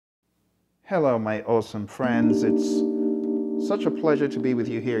Hello, my awesome friends. It's such a pleasure to be with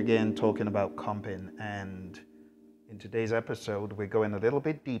you here again talking about comping. And in today's episode, we're going a little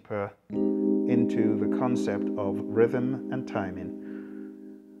bit deeper into the concept of rhythm and timing.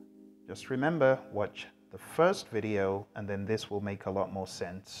 Just remember, watch the first video and then this will make a lot more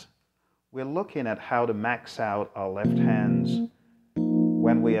sense. We're looking at how to max out our left hands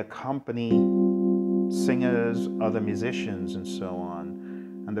when we accompany singers, other musicians, and so on.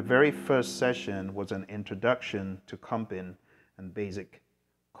 And the very first session was an introduction to comping and basic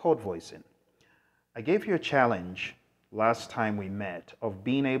chord voicing. I gave you a challenge last time we met of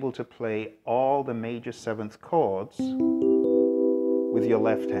being able to play all the major seventh chords with your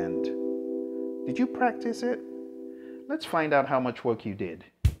left hand. Did you practice it? Let's find out how much work you did.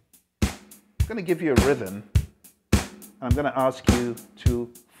 I'm going to give you a rhythm. I'm going to ask you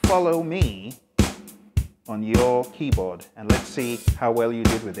to follow me on your keyboard, and let's see how well you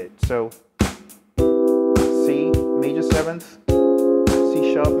did with it. So, C major seventh,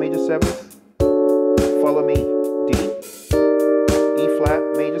 C sharp major seventh, follow me, D, E flat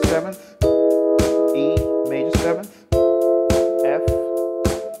major seventh, E major seventh, F,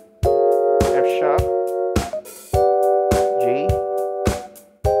 F sharp, G,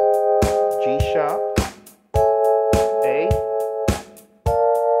 G sharp, A,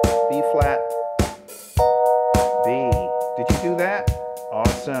 B flat, B. Did you do that?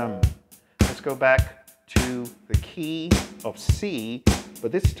 Awesome. Let's go back to the key of C,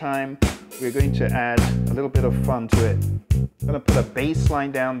 but this time we're going to add a little bit of fun to it. I'm going to put a bass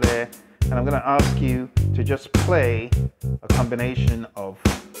line down there, and I'm going to ask you to just play a combination of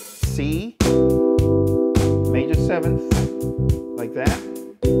C, major seventh, like that.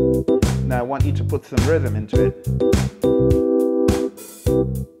 Now I want you to put some rhythm into it.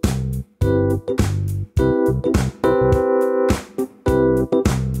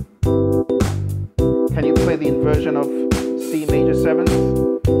 Can you play the inversion of C major seventh?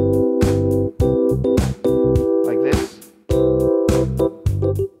 Like this?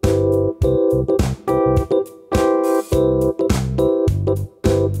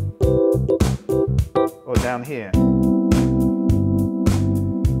 Or down here?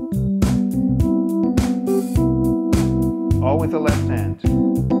 All with the left hand.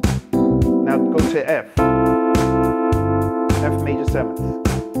 Now go to F. F major seventh.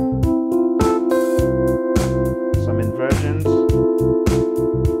 Some inversions.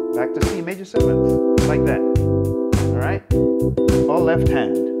 Back to C major seventh. Like that. Alright? All left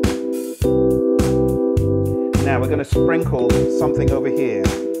hand. Now we're going to sprinkle something over here.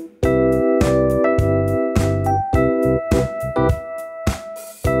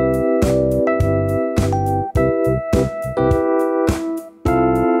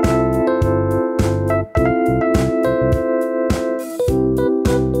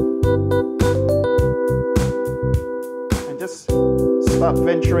 Start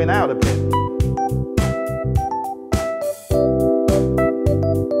venturing out a bit.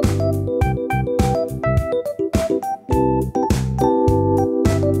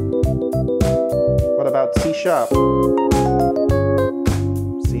 What about C sharp?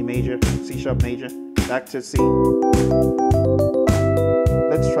 C major, C sharp major, back to C.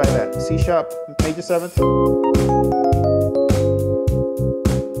 Let's try that. C sharp major seventh.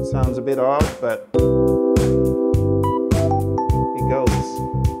 Sounds a bit odd, but goes.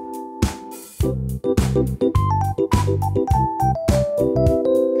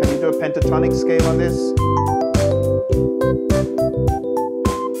 Can you do a pentatonic scale on this?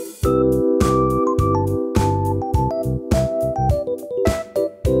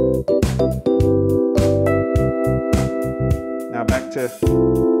 Now back to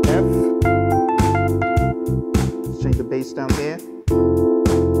F. Let's change the bass down here.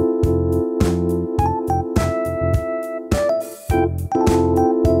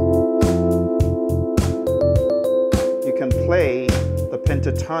 Play the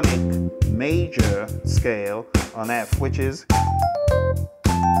pentatonic major scale on F, which is, you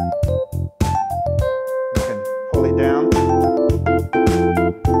can hold it down.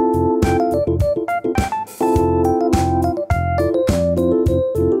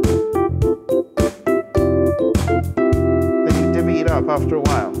 Then you divvy it up after a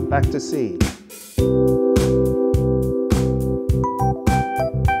while, back to C.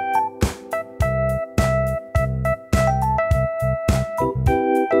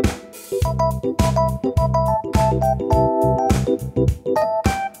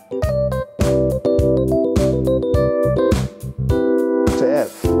 To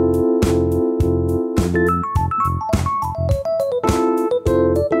F.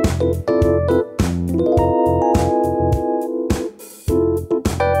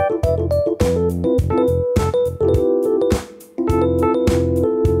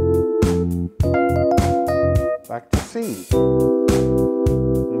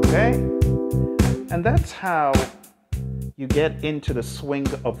 how you get into the swing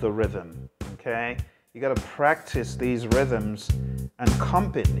of the rhythm, okay? You got to practice these rhythms and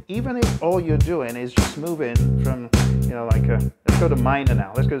comping, even if all you're doing is just moving from, you know, like let's go to minor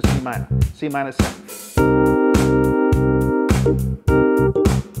now. Let's go to C minor, C minor 7.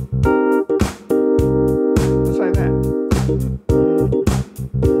 Just like that.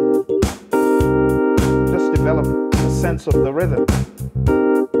 Just develop a sense of the rhythm.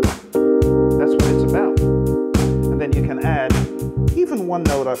 That's what it's about. And then you can add even one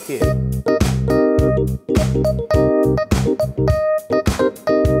note up here.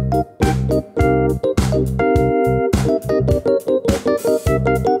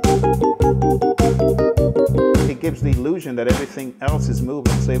 It gives the illusion that everything else is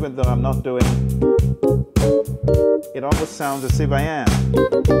moving, so even though I'm not doing, it almost sounds as if I am.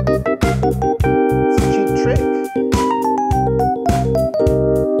 It's a cheap trick.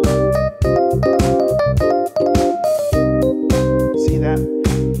 See that?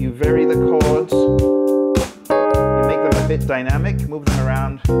 You vary the chords, you make them a bit dynamic, move them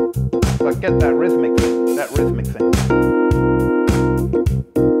around, but get that rhythmic thing.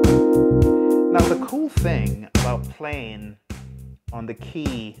 Now the cool thing about playing on the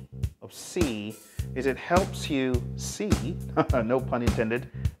key of C is it helps you see, no pun intended,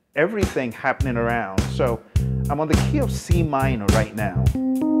 everything happening around. So I'm on the key of C minor right now,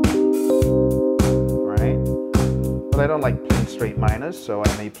 right? But I don't like playing straight minors, so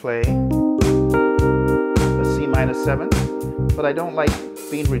I may play the C minor 7, but I don't like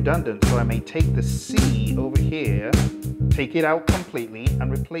being redundant, so I may take the C over here, take it out completely,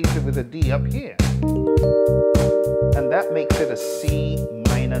 and replace it with a D up here. And that makes it a C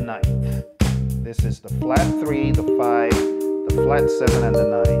minor 9th. This is the flat 3, the 5, the flat 7, and the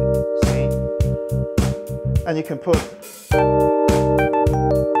 9. See? And you can put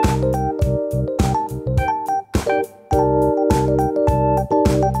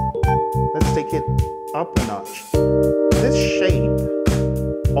let's take it up a notch. This shape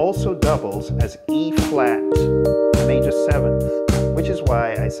also doubles as E flat major 7th, which is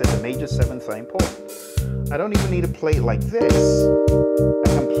why I said the major 7ths are important. I don't even need to play it like this. I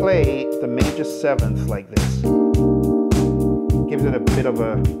can play the major 7th like this. Gives it a bit of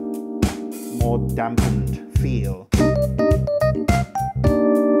a more dampened feel.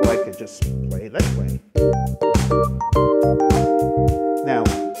 Or I could just play it that way. Now,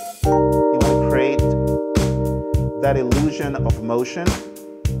 you want to create that illusion of motion,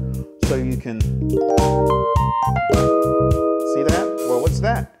 so you can see that? Well, what's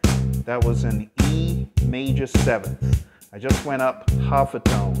that? That was an E major 7th. I just went up half a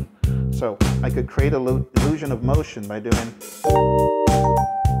tone. So I could create an illusion of motion by doing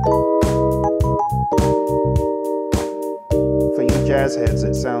for you jazz heads,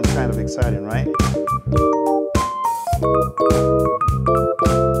 it sounds kind of exciting, right?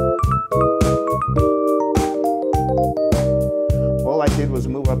 All I did was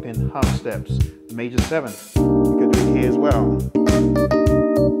move up in half steps, major 7th. You could do it here as well.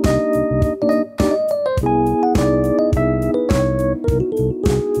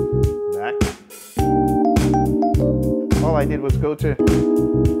 Back. All I did was go to,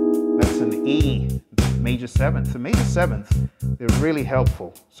 that's an E major 7th. The major 7th, they're really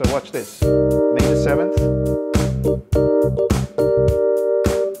helpful. So watch this. Major 7th.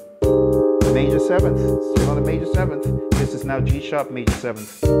 Major 7th, still on the major 7th. This is now G sharp major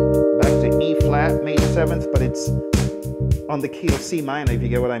 7th. Back to E flat major 7th, but it's on the key of C minor, if you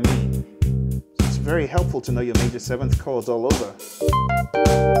get what I mean. So it's very helpful to know your major 7th chords all over.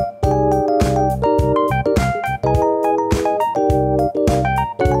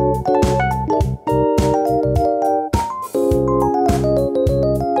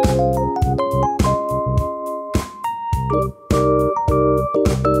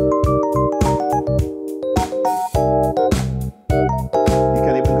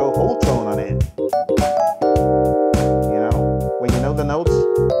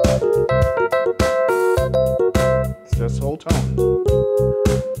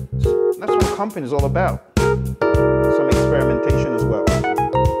 Comping is all about. Some experimentation as well.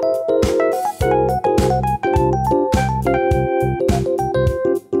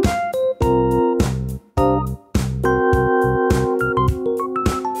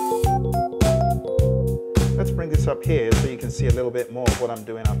 Let's bring this up here so you can see a little bit more of what I'm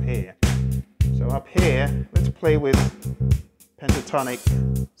doing up here. So up here, let's play with pentatonic,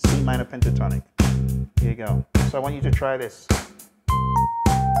 C minor pentatonic. Here you go. So I want you to try this.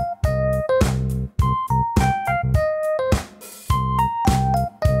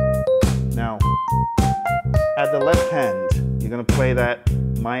 Now, at the left hand, you're going to play that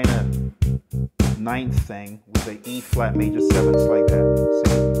minor ninth thing with the E flat major 7th like that.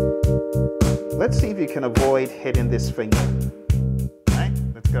 See? Let's see if you can avoid hitting this finger. All right,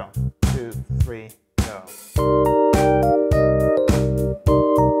 let's go. 2, 3, go.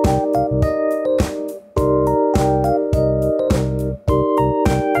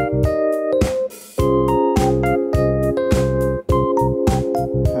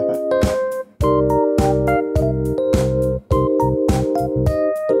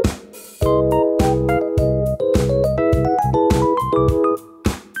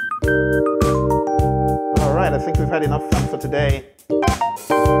 I think we've had enough fun for today.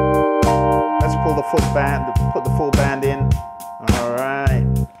 Let's pull the full band, put the full band in. All right.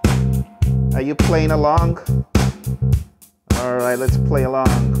 Are you playing along? All right, let's play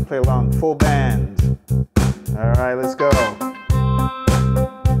along. Play along. Full band. All right, let's go.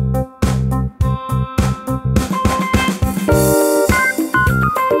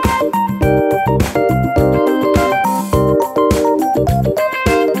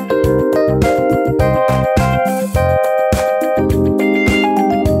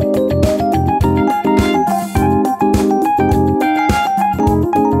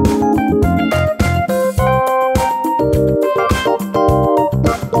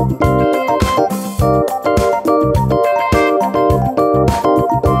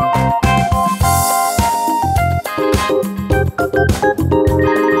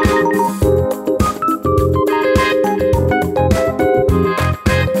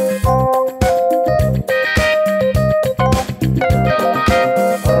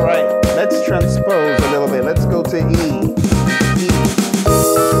 Transpose a little bit. Let's go to E.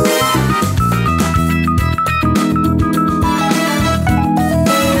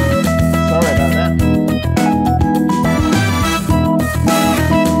 Sorry about that.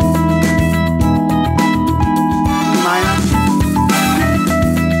 E minor.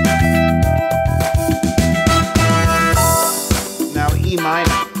 Now E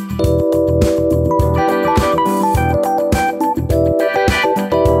minor.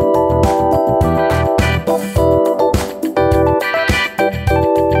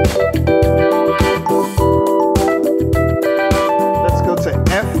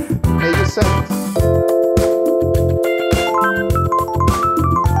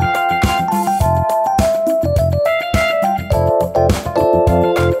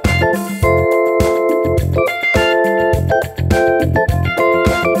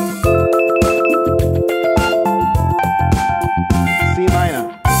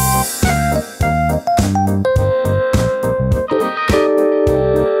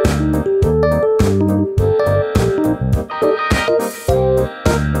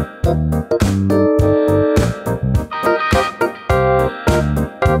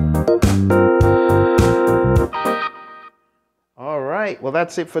 Well,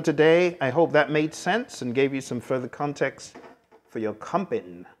 that's it for today. I hope that made sense and gave you some further context for your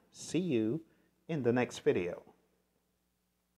comping. See you in the next video.